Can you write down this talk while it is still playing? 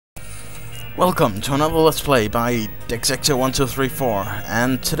Welcome to another Let's Play by Dexector1234,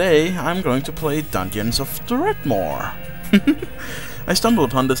 and today I'm going to play Dungeons of Dredmor. I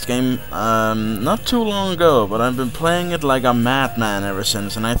stumbled upon this game not too long ago, but I've been playing it like a madman ever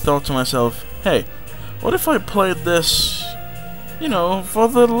since, and I thought to myself, hey, what if I played this, you know, for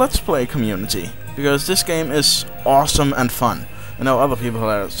the Let's Play community? Because this game is awesome and fun. I know other people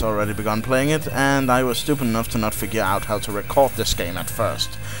have already begun playing it, and I was stupid enough to not figure out how to record this game at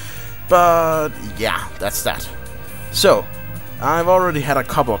first. But yeah, that's that. So, I've already had a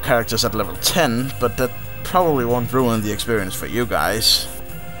couple of characters at level 10, but that probably won't ruin the experience for you guys.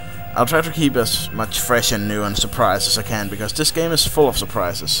 I'll try to keep as much fresh and new and surprise as I can, because this game is full of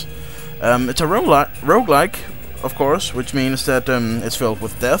surprises. It's a roguelike, of course, which means that it's filled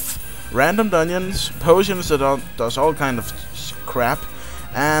with death, random dungeons, potions that does all kind of crap,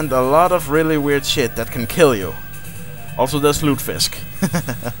 and a lot of really weird shit that can kill you. Also, there's Lutefisk.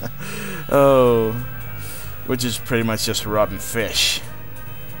 Oh, which is pretty much just rotten fish.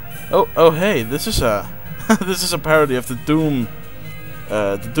 Oh, hey, this is a this is a parody of the Doom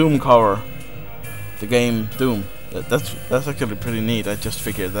cover, the game Doom. That's actually pretty neat. I just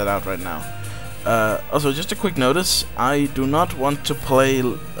figured that out right now. Also, just a quick notice: I do not want to play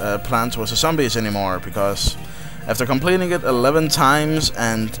Plants vs Zombies anymore, because after completing it 11 times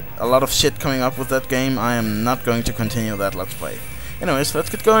and a lot of shit coming up with that game, I am not going to continue that Let's Play. Anyways, let's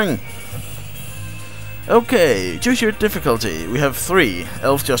get going. Okay, choose your difficulty. We have 3.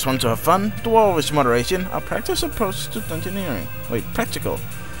 Elves just want to have fun. Dwarf is moderation. A practice approach to dungeoneering. Wait, practical.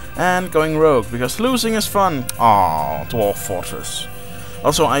 And going rogue, because losing is fun. Aww, Dwarf Fortress.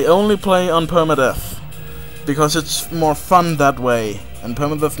 Also, I only play on permadeath, because it's more fun that way. And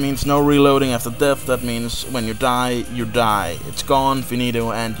permadeath means no reloading after death. That means when you die, you die. It's gone,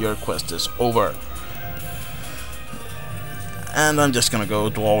 finito, and your quest is over. And I'm just gonna go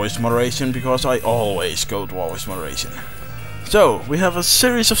Dwarvish Moderation, because I always go Dwarvish Moderation. So, we have a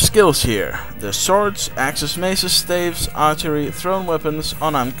series of skills here. There's swords, axes, maces, staves, archery, thrown weapons,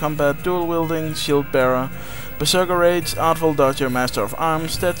 unarmed combat, dual wielding, shield bearer, berserker rage, artful dodger, master of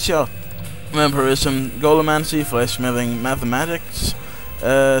arms, dead shot, vampirism, golemancy, flesh smithing, mathematics,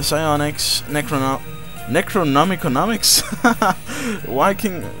 psionics, necronomiconomics,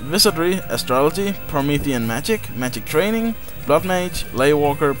 Viking wizardry, astrology, Promethean magic, magic training, blood mage, lay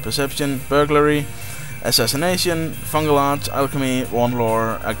walker, perception, burglary, assassination, fungal arts, alchemy, wand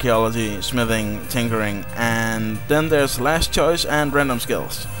lore, archaeology, smithing, tinkering, and then there's last choice and random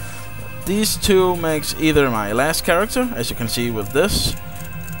skills. These two makes either my last character, as you can see with this,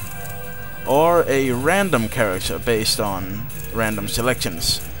 or a random character based on random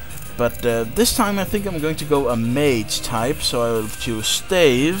selections. But this time I think I'm going to go a mage type, so I will choose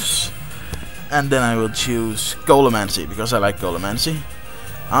staves, and then I will choose golemancy, because I like golemancy.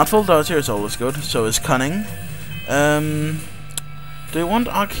 Artful dodger is always good, so is cunning. Do you want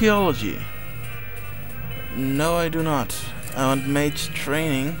archaeology? No, I do not. I want magic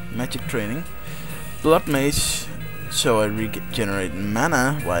training, blood mage, so I regenerate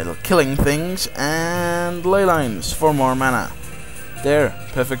mana while killing things, and ley lines for more mana. There,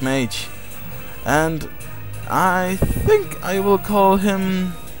 perfect mage. And I think I will call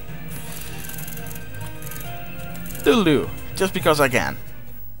him Doodledoo, just because I can.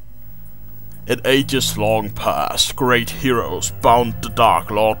 In ages long past, great heroes bound the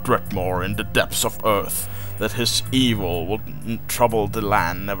Dark Lord Dredmor in the depths of earth, that his evil would trouble the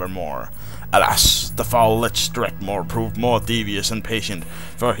land nevermore. Alas, the foul-lich Dredmor proved more devious and patient,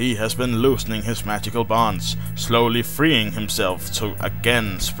 for he has been loosening his magical bonds, slowly freeing himself to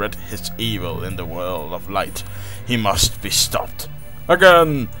again spread his evil in the world of light. He must be stopped.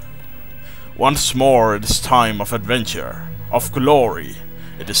 Again! Once more it is time of adventure, of glory.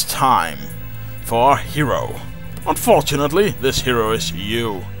 It is time for a hero. Unfortunately, this hero is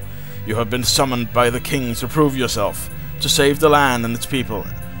you. You have been summoned by the king to prove yourself, to save the land and its people,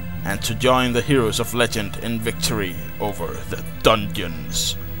 and to join the heroes of legend in victory over the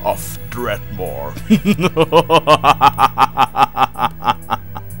dungeons of Dredmor.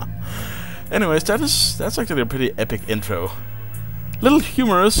 Anyways, that's actually a pretty epic intro. Little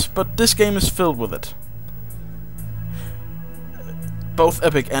humorous, but this game is filled with it. Both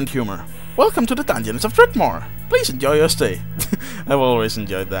epic and humor. Welcome to the Dungeons of Dredmor. Please enjoy your stay. I've always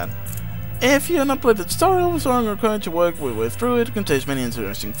enjoyed that. If you have not played the tutorial, so I'm going to work your way through it. It contains many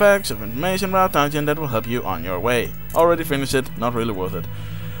interesting facts of information about dungeon that will help you on your way. Already finished it, not really worth it,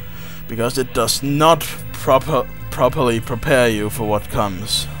 because it does not properly prepare you for what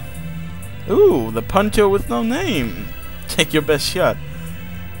comes. Ooh, the Poncho with no name. Take your best shot.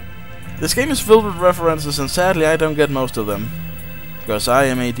 This game is filled with references, and sadly I don't get most of them, because I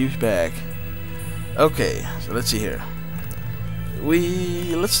am a douchebag. Okay, so let's see here.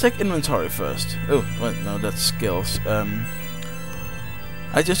 Let's take inventory first. Oh, wait, no, that's skills.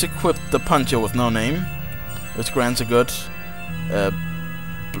 I just equipped the puncher with no name, which grants a good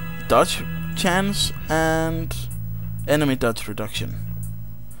dodge chance and enemy dodge reduction.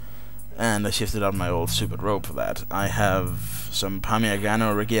 And I shifted out my old stupid rope for that. I have some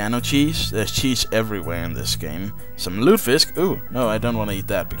Parmigiano Reggiano cheese. There's cheese everywhere in this game. Some lutefisk. Ooh, no, I don't want to eat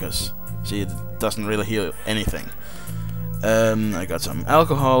that because, see, it doesn't really heal anything. I got some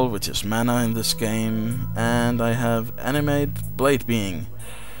alcohol, which is mana in this game, and I have animate blade being,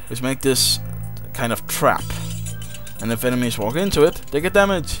 which make this kind of trap. And if enemies walk into it, they get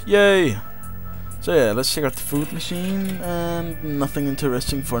damage. Yay! So yeah, let's check out the food machine, and nothing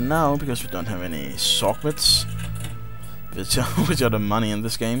interesting for now because we don't have any sock mitts, which are the money in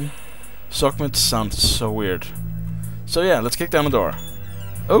this game. Sock mitts sound so weird. So yeah, let's kick down the door.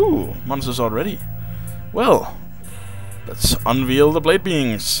 Oh, monsters already. Well, let's unveil the blade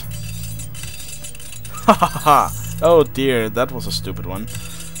beings. Ha ha ha! Oh dear, that was a stupid one.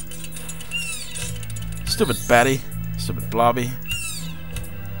 Stupid baddie. Stupid blobby.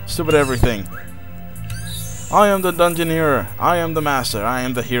 Stupid everything. I am the dungeoneer. I am the master. I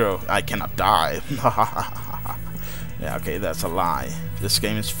am the hero. I cannot die. Yeah, okay, that's a lie. This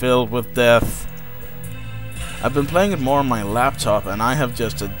game is filled with death. I've been playing it more on my laptop, and I have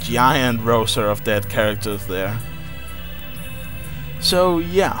just a giant roster of dead characters there. So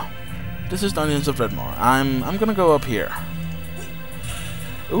yeah, this is Dungeons of Dredmor. I'm gonna go up here.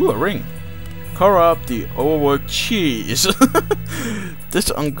 Ooh, a ring. Cover up the overworked cheese. This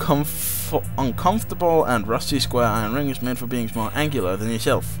uncomfortable and rusty square iron ring is made for beings more angular than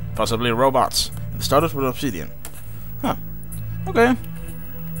yourself, possibly robots. It started with obsidian. Huh. Okay.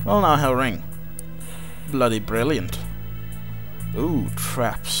 Well, now I have a ring. Bloody brilliant. Ooh,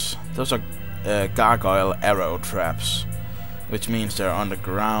 traps. Those are gargoyle arrow traps, which means they're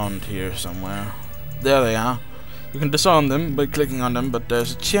underground here somewhere. There they are. You can disarm them by clicking on them, but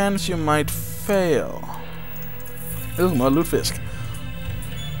there's a chance you might fail. Ooh, more lutefisk.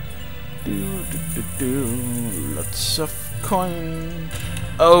 Lots of coin.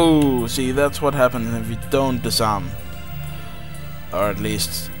 Oh, see, that's what happens if you don't disarm. Or at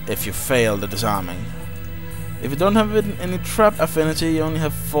least, if you fail the disarming. If you don't have any trap affinity, you only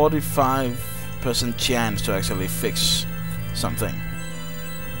have 45% chance to actually fix something.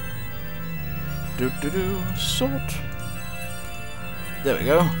 Sword. There we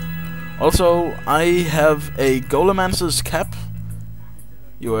go. Also, I have a Golemancer's cap.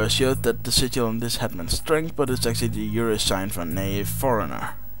 You are assured that the sigil on this hat meant strength, but it's actually the Euro sign for a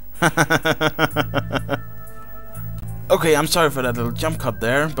foreigner. Okay, I'm sorry for that little jump cut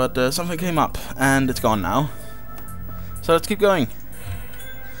there, but something came up, and it's gone now. So let's keep going.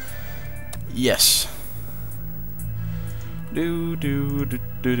 Yes. Pray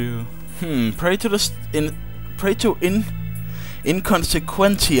to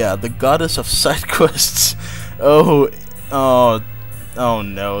Inconsequentia, the goddess of side quests. Oh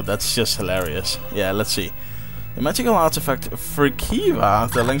no, that's just hilarious. Yeah, let's see. The magical artifact Frikiva,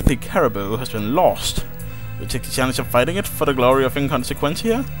 the lengthy caribou, has been lost. You take the challenge of fighting it for the glory of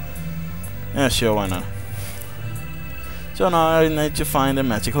Inconsequentia? Yeah, sure, why not? So now I need to find a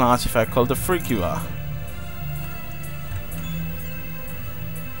magical artifact called the Frikiva.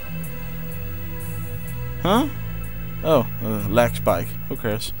 Huh? Oh, lag spike. Who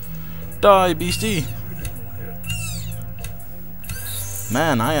cares? Die, beastie!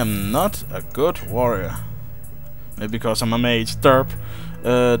 Man, I am not a good warrior. Maybe because I'm a mage. Derp.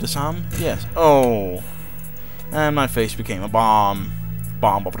 Disarm? Yes. Oh. And my face became a bomb.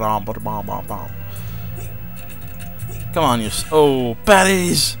 Bomb, bomb, bomb, bomb, bomb, bomb. Come on, you. Oh,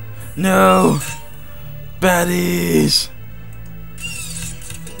 baddies! No! Baddies!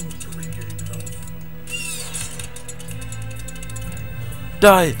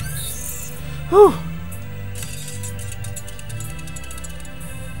 Die! Whew!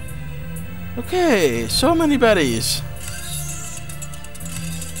 Okay, so many baddies.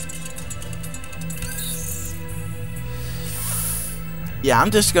 Yeah,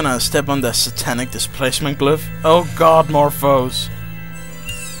 I'm just gonna step on the satanic displacement glyph. Oh god, more foes.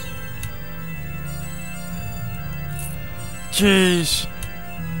 Jeez.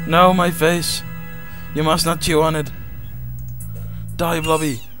 No, my face. You must not chew on it. Die,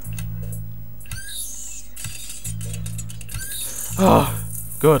 Blobby. Oh,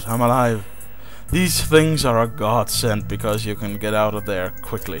 good, I'm alive. These things are a godsend because you can get out of there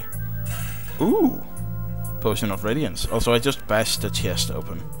quickly. Ooh. Potion of Radiance. Also, I just bashed the chest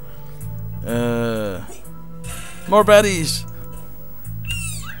open. More baddies!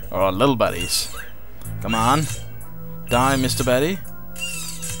 Or little baddies. Come on. Die, Mr. Batty.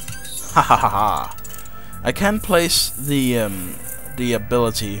 Ha ha ha ha. I can place the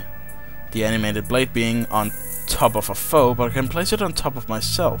ability, the animated blade being on top of a foe, but I can place it on top of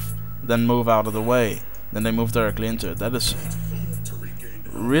myself, then move out of the way. Then they move directly into it. That is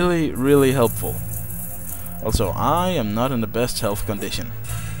really, really helpful. Also, I am not in the best health condition.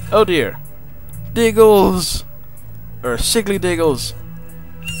 Oh dear. Diggles! Or sickly Diggles.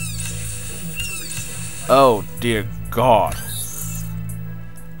 Oh dear God.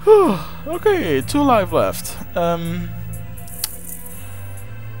 Whew. Okay, 2 life left.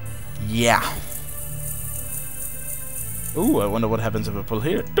 Yeah. Ooh, I wonder what happens if I pull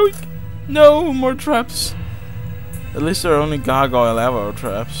here. Doink! No, more traps. At least there are only gargoyle arrow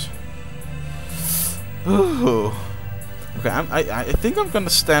traps. Ooh. Okay, I think I'm gonna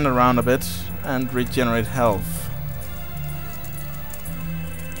stand around a bit and regenerate health.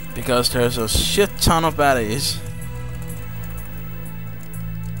 Because there's a shit ton of baddies.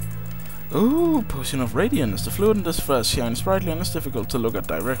 Ooh, Potion of Radiance. The fluid in this flash shines brightly and is difficult to look at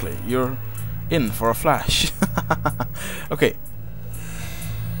directly. You're in for a flash. Okay.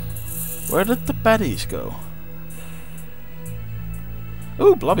 Where did the baddies go?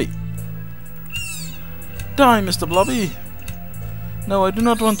 Ooh, Blobby. Die, Mr. Blobby. No, I do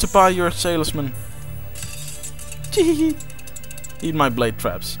not want to buy your salesman. Chee. Eat my blade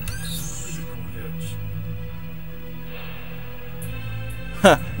traps.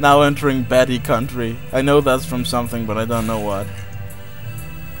 Now entering baddie country. I know that's from something, but I don't know what.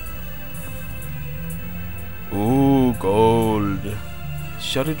 Ooh, gold.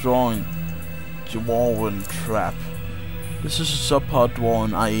 Shoddy drawing. Dwarven trap. This is a subpar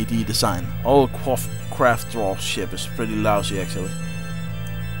dwarven IED design. All craft draw ship is pretty lousy actually.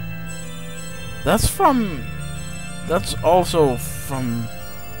 That's also from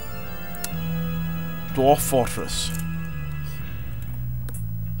Dwarf Fortress.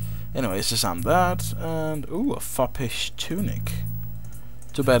 Anyways, disarm that, and ooh, a foppish tunic.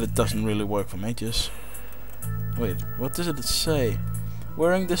 Too bad it doesn't really work for mages. Wait, what does it say?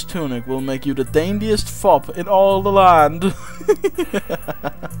 Wearing this tunic will make you the daintiest fop in all the land.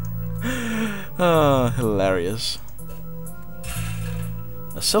 Oh, hilarious.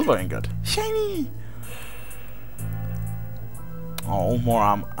 A silver ingot. Shiny! Oh,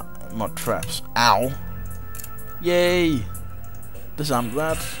 more traps. Ow! Yay! Disarm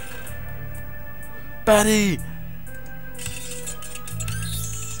that. Batty!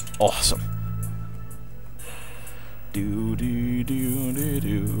 Awesome. Do do do do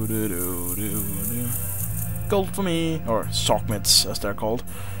do do do do. Gold for me, or sockmits as they're called.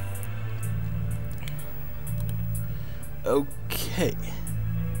 Okay.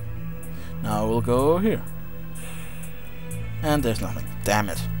 Now we'll go here. And there's nothing. Damn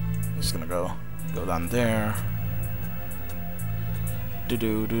it. I'm just gonna go down there. Do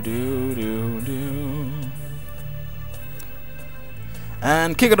do do do do do.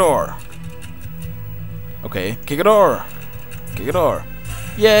 And kick a door. Okay, kick a door. Kick a door.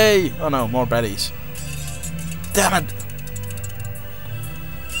 Yay! Oh no, more baddies. Damn it!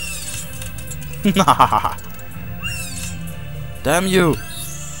 Damn you!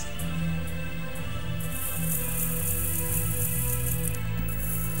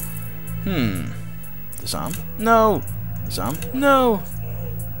 Disarm? No! Disarm? No!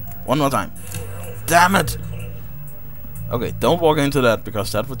 One more time. Damn it! Okay, don't walk into that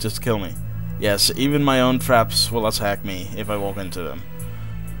because that would just kill me. Yes, even my own traps will attack me if I walk into them.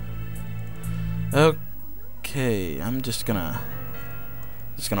 Okay, I'm just gonna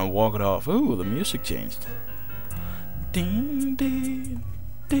walk it off. Ooh, the music changed. Ding ding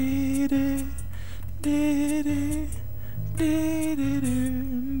ding ding ding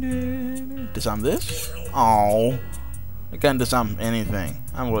ding. Disarm this? Oh, I can't disarm anything.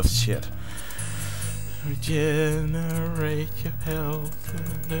 I'm worth shit. Regenerate your health.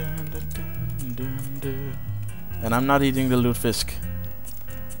 And I'm not eating the lutefisk.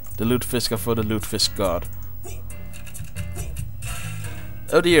 The lutefisk are for the lutefisk god.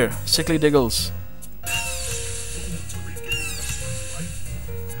 Oh dear, sickly Diggles.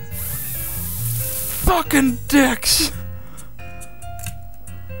 Fucking dicks!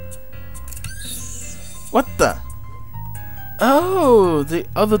 What the? Oh, the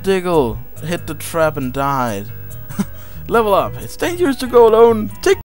other Diggle hit the trap and died. Level up. It's dangerous to go alone. Take